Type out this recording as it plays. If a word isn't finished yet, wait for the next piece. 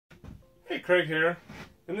Hey, Craig here.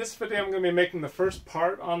 In this video I'm going to be making the first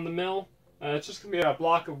part on the mill. It's just going to be a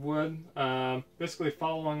block of wood, basically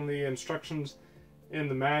following the instructions in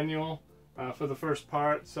the manual for the first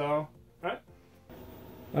part. So what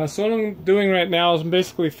I'm doing right now is I'm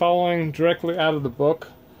basically following directly out of the book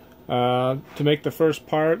to make the first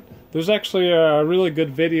part. There's actually a really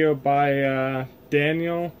good video by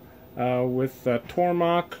Daniel with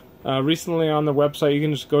Tormach recently on the website. You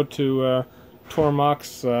can just go to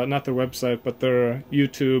Tormach's, not their website, but their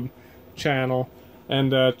YouTube channel,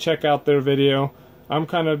 and check out their video. I'm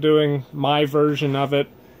kind of doing my version of it,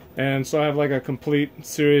 and so I have like a complete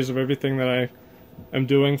series of everything that I am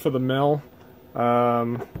doing for the mill.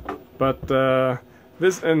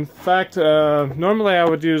 This, in fact, normally I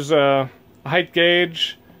would use a height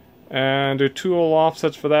gauge and do tool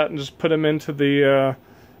offsets for that, and just put them into the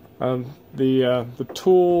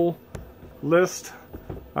tool list.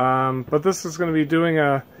 But this is going to be doing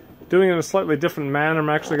it in a slightly different manner. I'm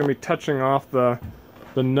actually going to be touching off the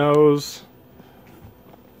nose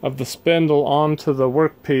of the spindle onto the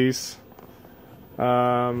workpiece.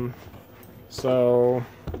 Alright, so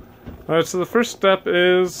the first step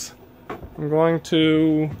is I'm going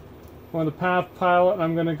to, on the Pathpilot,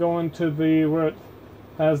 I'm going to go into where it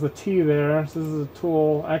has the T there. So this is a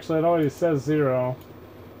tool. Actually, it already says 0.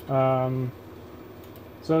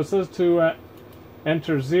 So it says to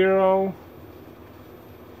enter 0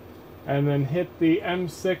 and then hit the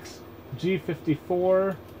M6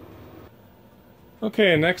 G54.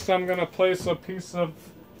 Okay, next I'm going to place a piece of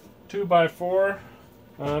 2x4.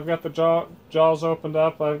 I've got the jaws opened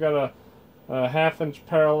up. I've got a 1/2 inch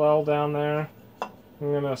parallel down there. I'm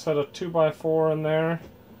going to set a 2x4 in there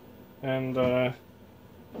and go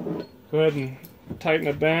ahead and tighten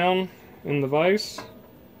it down in the vise.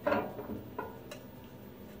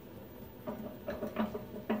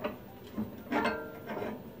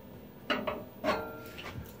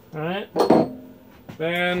 Alright,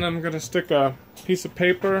 then I'm going to stick a piece of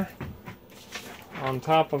paper on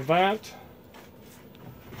top of that,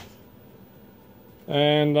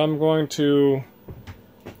 and I'm going to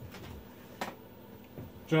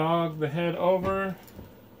jog the head over.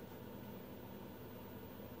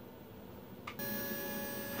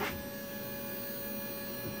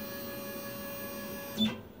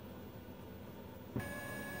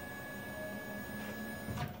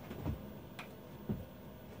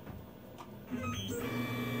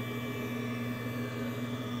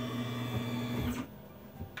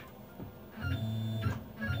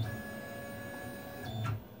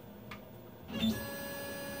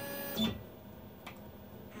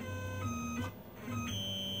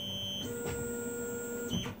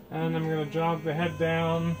 And I'm going to jog the head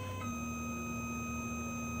down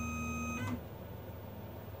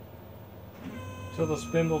till the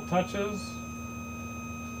spindle touches.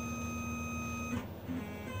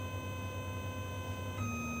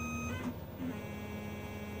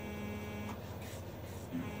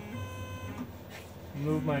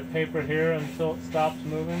 Move my paper here until it stops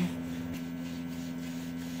moving.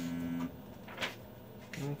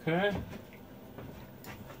 Okay.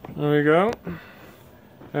 There we go.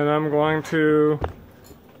 And I'm going to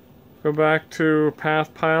go back to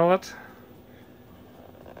Pathpilot,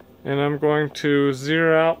 and I'm going to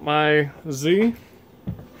zero out my Z.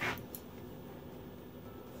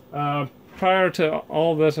 Prior to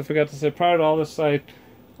all this, I forgot to say, prior to all this, I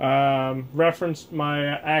referenced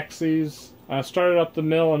my axes. I started up the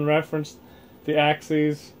mill and referenced the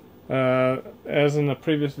axes as in the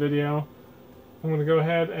previous video. I'm going to go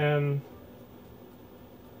ahead and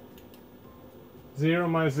zero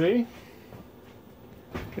my Z.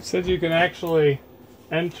 It said you can actually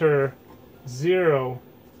enter 0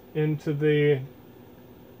 into the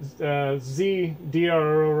Z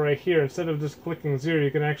DRO right here. Instead of just clicking 0,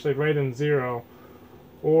 you can actually write in 0.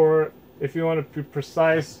 Or if you want to be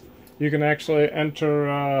precise, you can actually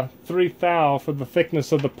enter 3 thou for the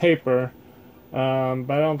thickness of the paper. But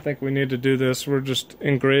I don't think we need to do this. We're just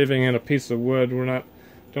engraving in a piece of wood.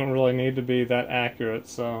 Don't really need to be that accurate.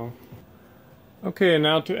 So. Okay,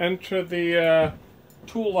 now to enter the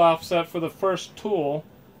tool offset for the first tool,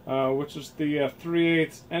 which is the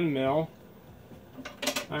 3/8 end mill,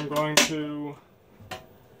 I'm going to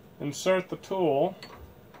insert the tool.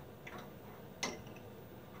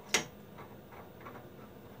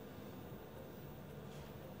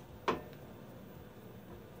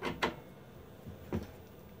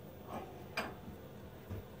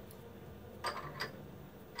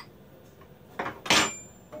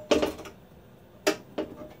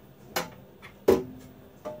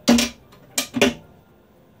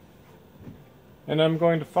 And I'm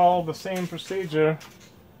going to follow the same procedure.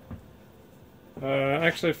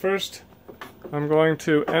 Actually, first I'm going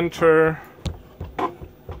to enter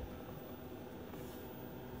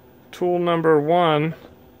tool number 1.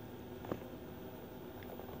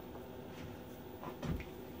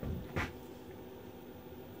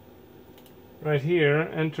 Right here,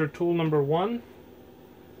 enter tool number 1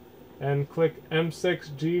 and click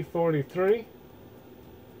M6G43.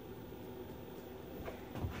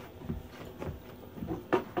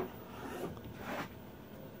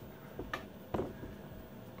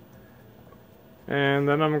 And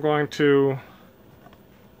then I'm going to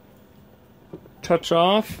touch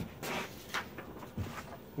off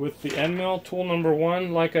with the end mill, tool number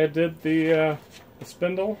 1, like I did the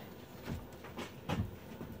spindle.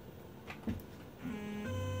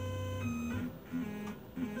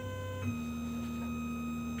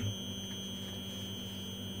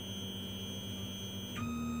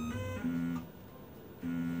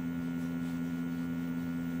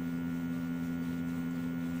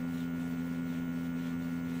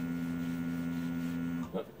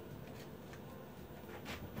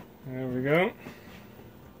 There we go.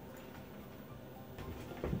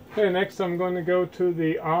 Okay, next I'm going to go to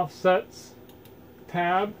the Offsets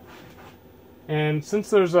tab. And since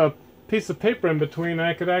there's a piece of paper in between,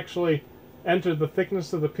 I could actually enter the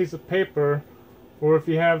thickness of the piece of paper, or if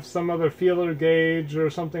you have some other feeler gauge or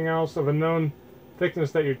something else of a known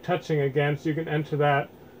thickness that you're touching against, you can enter that.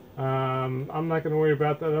 I'm not going to worry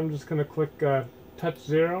about that. I'm just going to click touch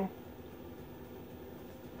 0.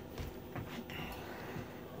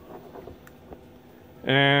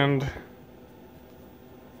 And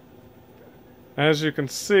as you can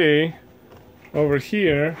see over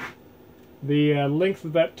here, the length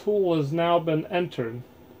of that tool has now been entered.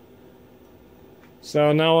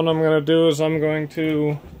 So now what I'm going to do is I'm going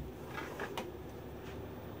to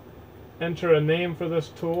enter a name for this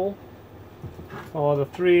tool. Call it a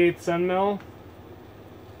 3/8 end mill.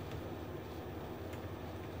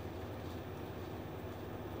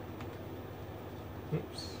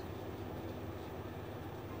 Oops.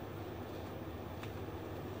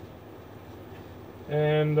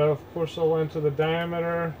 And of course I'll enter the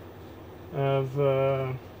diameter of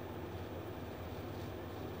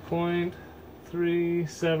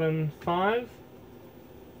 0.375.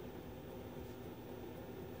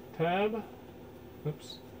 Tab.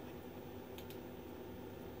 Oops.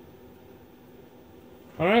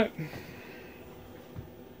 Alright.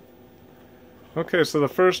 Okay, so the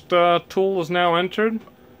first tool is now entered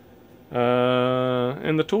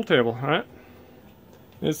in the tool table. Alright.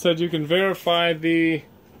 It said you can verify the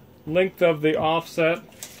length of the offset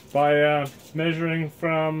by measuring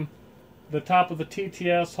from the top of the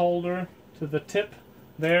TTS holder to the tip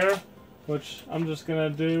there, which I'm just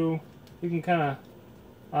going to do. You can kind of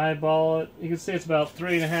eyeball it. You can see it's about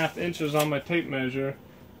 3.5 inches on my tape measure,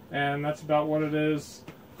 and that's about what it is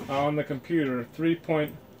on the computer,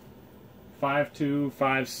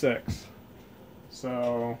 3.5256.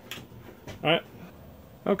 So, alright.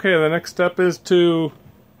 Okay, the next step is to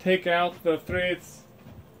take out the 3/8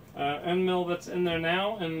 end mill that's in there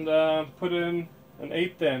now and put in an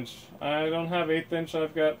 1/8 inch. I don't have 1/8 inch,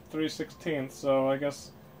 I've got 3/16, so I guess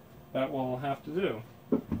that will have to do.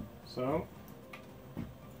 So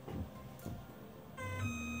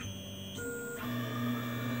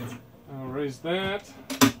I'll raise that.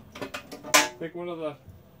 I think one of the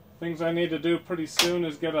things I need to do pretty soon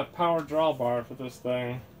is get a power drawbar for this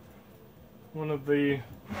thing. One of the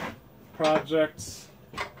projects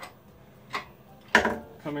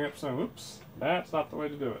coming up soon. Oops, that's not the way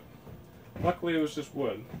to do it. Luckily it was just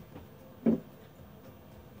wood.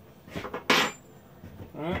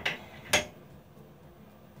 Alright.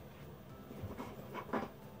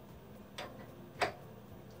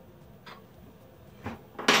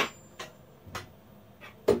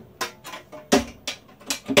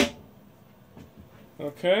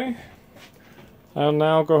 Okay. I'll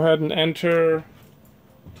now go ahead and enter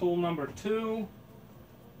tool number 2.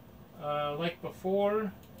 Like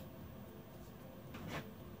before,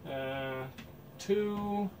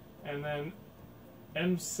 2, and then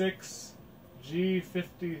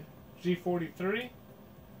M6G43.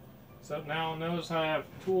 So now notice I have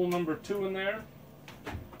tool number 2 in there.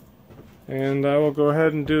 And I will go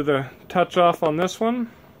ahead and do the touch off on this one.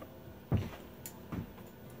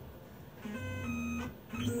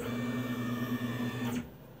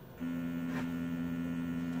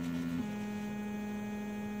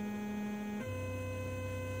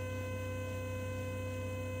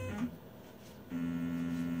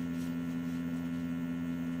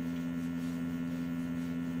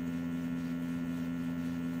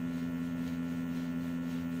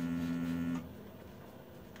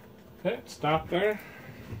 Okay, stop there.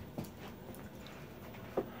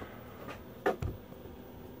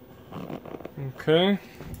 Okay.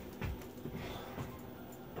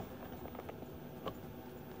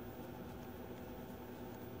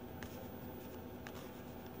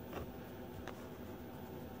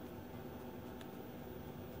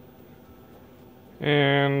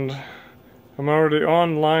 And I'm already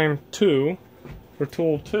on line 2 for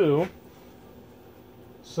tool 2.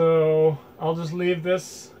 So I'll just leave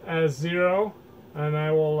this as 0 and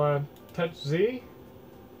I will touch Z.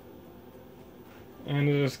 And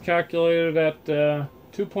it is calculated at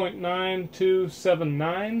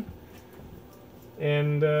 2.9279.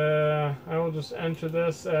 And I will just enter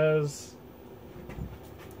this as,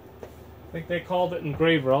 I think they called it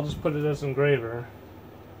engraver. I'll just put it as engraver.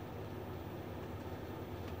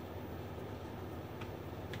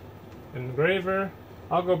 Engraver.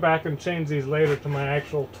 I'll go back and change these later to my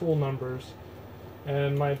actual tool numbers.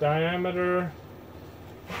 And my diameter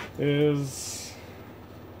is...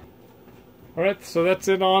 Alright, so that's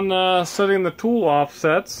it on setting the tool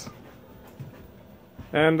offsets.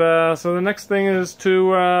 And so the next thing is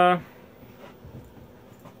to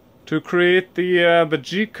create the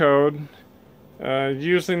G code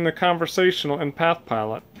using the conversational in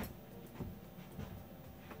Pathpilot.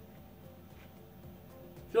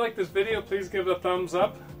 If you like this video, please give it a thumbs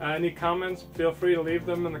up. Any comments, feel free to leave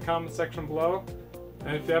them in the comment section below.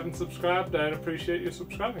 And if you haven't subscribed, I'd appreciate you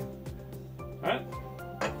subscribing. Alright?